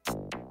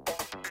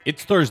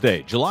It's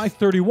Thursday, July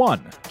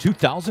 31,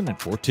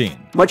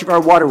 2014. Much of our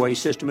waterway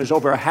system is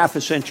over a half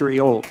a century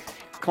old.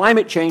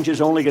 Climate change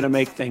is only going to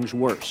make things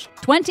worse.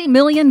 20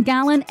 million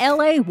gallon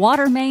LA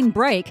water main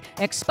break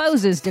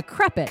exposes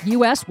decrepit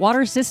U.S.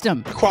 water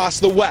system.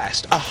 Across the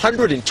West,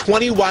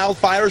 120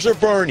 wildfires are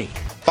burning.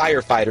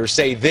 Firefighters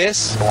say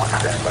this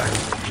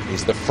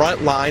is the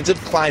front lines of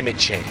climate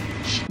change.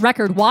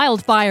 Record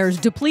wildfires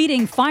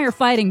depleting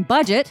firefighting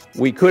budget.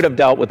 We could have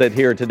dealt with it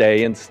here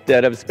today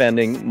instead of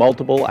spending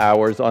multiple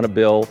hours on a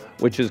bill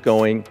which is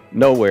going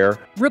nowhere.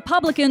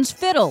 Republicans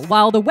fiddle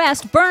while the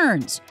West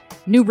burns.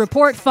 New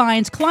report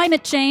finds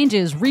climate change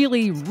is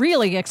really,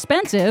 really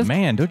expensive.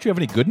 Man, don't you have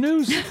any good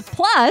news?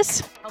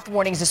 Plus, health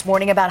warnings this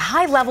morning about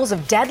high levels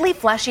of deadly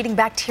flesh-eating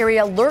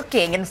bacteria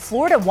lurking in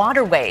Florida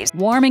waterways.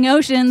 Warming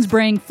oceans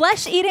bring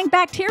flesh-eating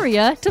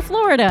bacteria to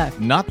Florida.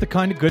 Not the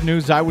kind of good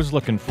news I was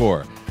looking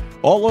for.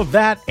 All of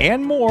that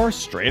and more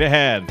straight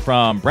ahead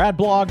from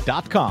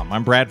BradBlog.com.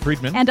 I'm Brad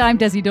Friedman. And I'm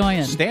Desi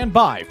Doyen. Stand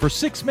by for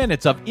 6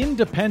 minutes of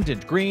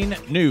independent green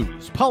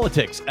news,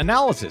 politics,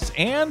 analysis,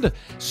 and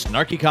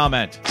snarky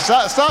comment.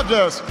 Stop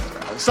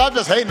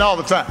just hating all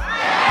the time.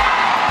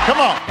 Come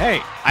on.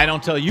 Hey, I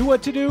don't tell you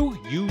what to do.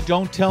 You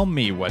don't tell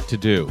me what to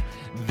do.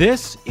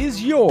 This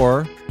is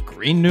your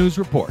Green News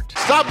Report.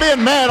 Stop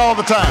being mad all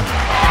the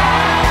time.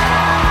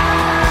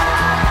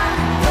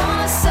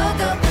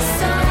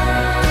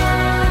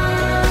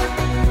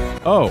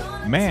 Oh,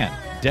 man,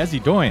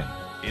 Desi Doyen.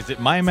 Is it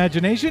my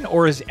imagination,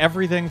 or is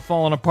everything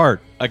falling apart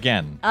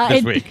again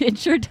this week? It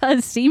sure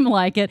does seem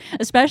like it,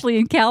 especially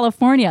in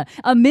California.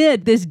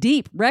 Amid this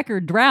deep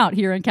record drought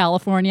here in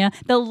California,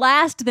 the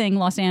last thing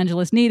Los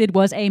Angeles needed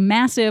was a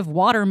massive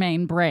water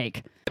main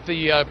break. At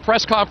the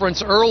press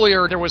conference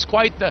earlier, there was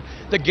quite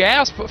the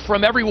gasp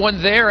from everyone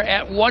there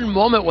at one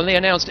moment when they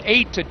announced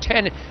 8 to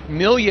 10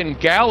 million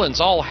gallons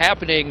all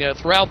happening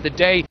throughout the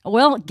day.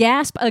 Well,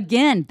 gasp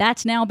again.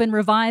 That's now been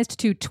revised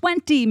to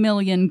 20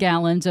 million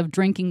gallons of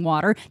drinking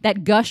water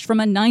that gushed from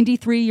a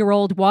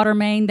 93-year-old water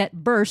main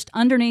that burst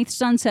underneath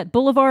Sunset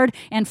Boulevard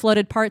and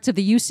flooded parts of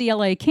the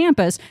UCLA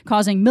campus,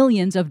 causing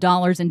millions of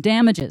dollars in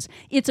damages.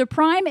 It's a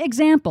prime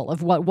example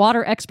of what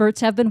water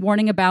experts have been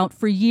warning about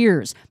for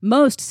years.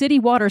 Most city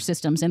water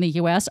systems in the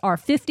U.S. are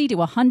 50 to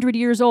 100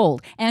 years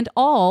old, and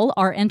all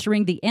are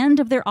entering the end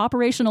of their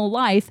operational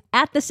life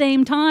at the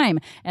same time,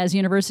 as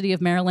University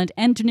of Maryland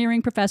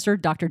engineering professor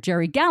Dr.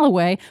 Jerry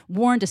Galloway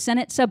warned a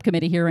Senate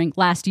subcommittee hearing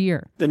last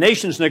year. The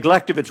nation's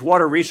neglect of its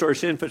water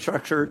resource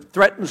infrastructure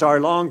threatens our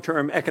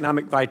long-term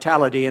economic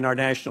vitality and our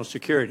national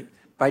security.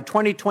 By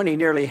 2020,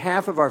 nearly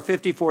half of our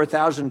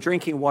 54,000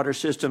 drinking water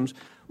systems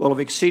will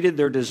have exceeded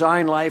their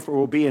design life or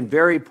will be in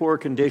very poor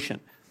condition.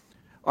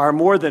 Our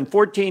more than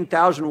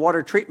 14,000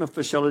 water treatment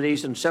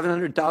facilities and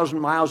 700,000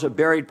 miles of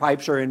buried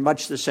pipes are in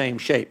much the same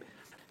shape.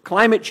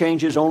 Climate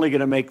change is only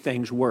going to make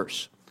things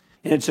worse.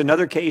 And it's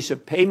another case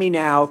of pay me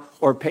now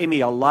or pay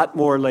me a lot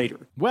more later.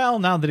 Well,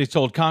 now that he's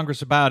told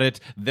Congress about it,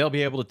 they'll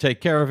be able to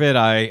take care of it.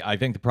 I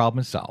think the problem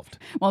is solved.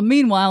 Well,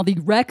 meanwhile, the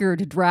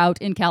record drought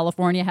in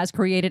California has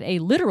created a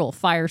literal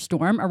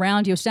firestorm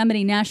around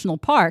Yosemite National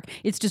Park.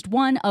 It's just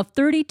one of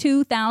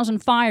 32,000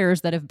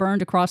 fires that have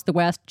burned across the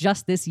West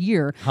just this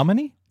year. How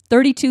many?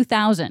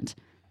 32,000.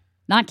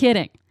 Not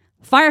kidding.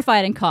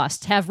 Firefighting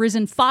costs have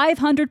risen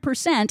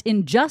 500%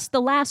 in just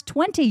the last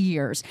 20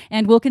 years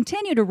and will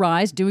continue to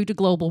rise due to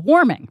global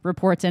warming,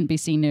 reports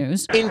NBC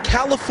News. In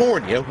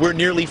California, where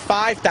nearly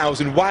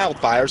 5,000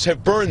 wildfires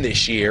have burned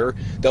this year,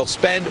 they'll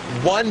spend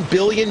 $1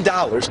 billion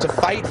to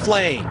fight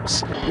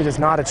flames. It is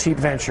not a cheap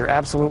venture.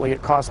 Absolutely,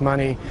 it costs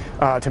money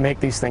to make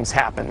these things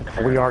happen.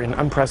 We are in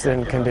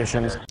unprecedented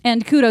conditions.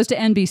 And kudos to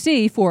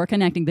NBC for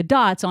connecting the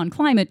dots on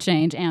climate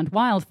change and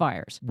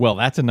wildfires. Well,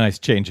 that's a nice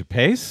change of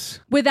pace.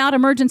 Without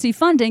emergency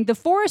funding, the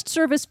Forest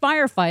Service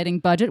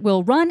firefighting budget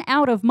will run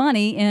out of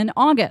money in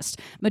August.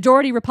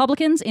 Majority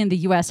Republicans in the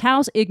U.S.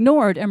 House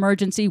ignored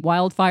emergency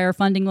wildfire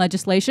funding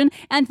legislation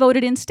and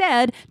voted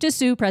instead to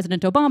sue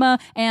President Obama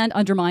and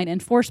undermine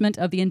enforcement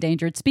of the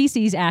Endangered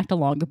Species Act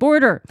along the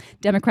border.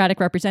 Democratic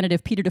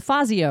Representative Peter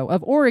DeFazio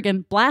of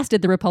Oregon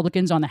blasted the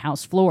Republicans on the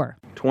House floor.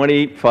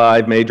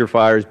 25 major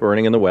fires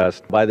burning in the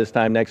West. By this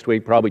time next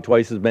week, probably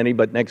twice as many,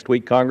 but next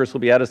week Congress will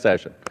be out of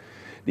session.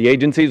 The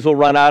agencies will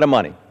run out of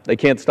money. They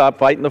can't stop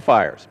fighting the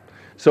fires.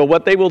 So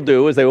what they will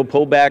do is they will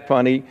pull back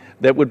money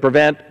that would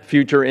prevent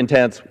future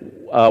intense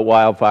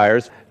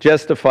wildfires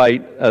just to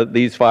fight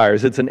these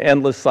fires. It's an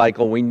endless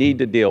cycle. We need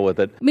to deal with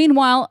it.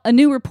 Meanwhile, a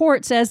new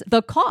report says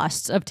the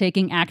costs of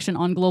taking action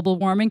on global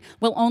warming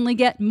will only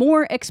get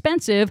more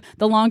expensive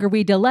the longer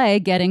we delay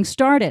getting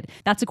started.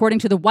 That's according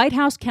to the White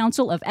House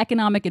Council of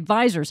Economic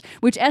Advisors,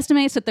 which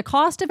estimates that the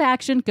cost of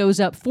action goes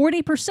up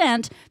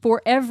 40%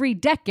 for every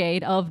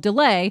decade of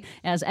delay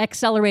as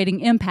accelerating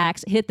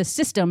impacts hit the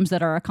systems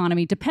that our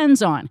economy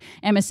depends on.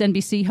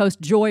 MSNBC host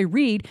Joy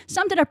Reid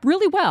summed it up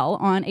really well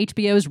on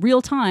HBO's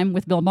Real Time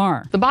with Bill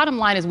Maher. The bottom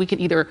line is we can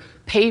either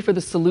pay for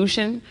the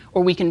solution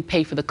or we can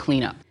pay for the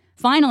cleanup.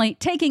 Finally,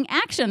 taking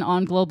action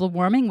on global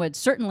warming would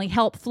certainly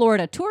help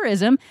Florida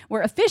tourism,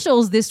 where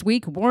officials this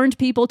week warned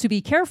people to be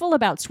careful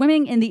about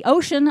swimming in the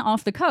ocean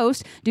off the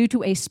coast due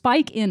to a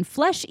spike in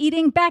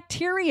flesh-eating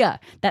bacteria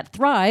that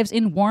thrives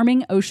in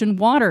warming ocean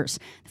waters.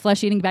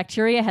 Flesh-eating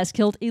bacteria has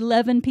killed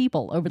 11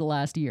 people over the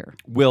last year.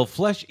 Will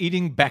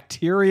flesh-eating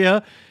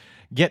bacteria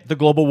get the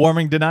global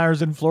warming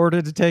deniers in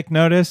Florida to take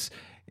notice?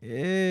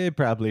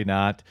 Probably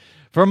not.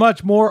 For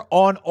much more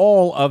on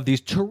all of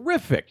these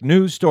terrific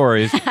news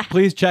stories,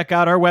 please check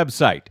out our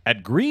website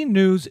at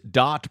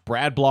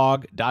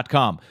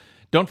greennews.bradblog.com.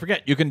 Don't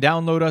forget, you can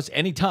download us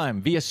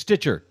anytime via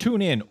Stitcher,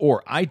 TuneIn,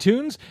 or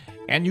iTunes.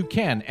 And you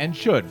can and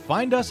should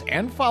find us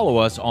and follow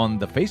us on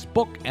the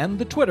Facebook and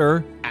the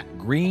Twitter at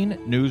Green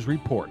News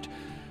Report.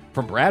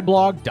 From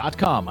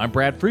bradblog.com, I'm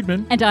Brad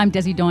Friedman. And I'm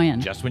Desi Doyen.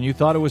 Just when you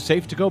thought it was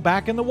safe to go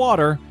back in the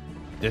water,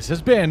 this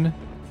has been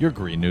your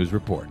Green News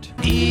Report.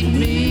 Eat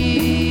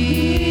me,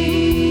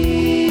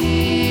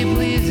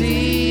 please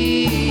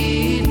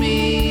eat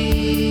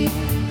me.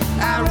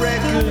 I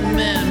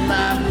recommend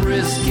my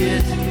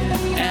brisket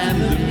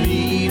and the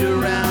meat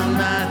around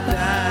my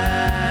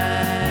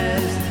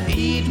thighs.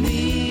 Eat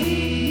me,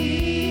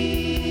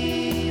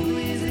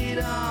 please eat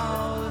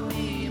all of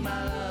me,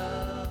 my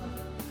love.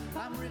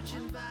 I'm rich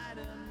in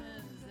vitamins.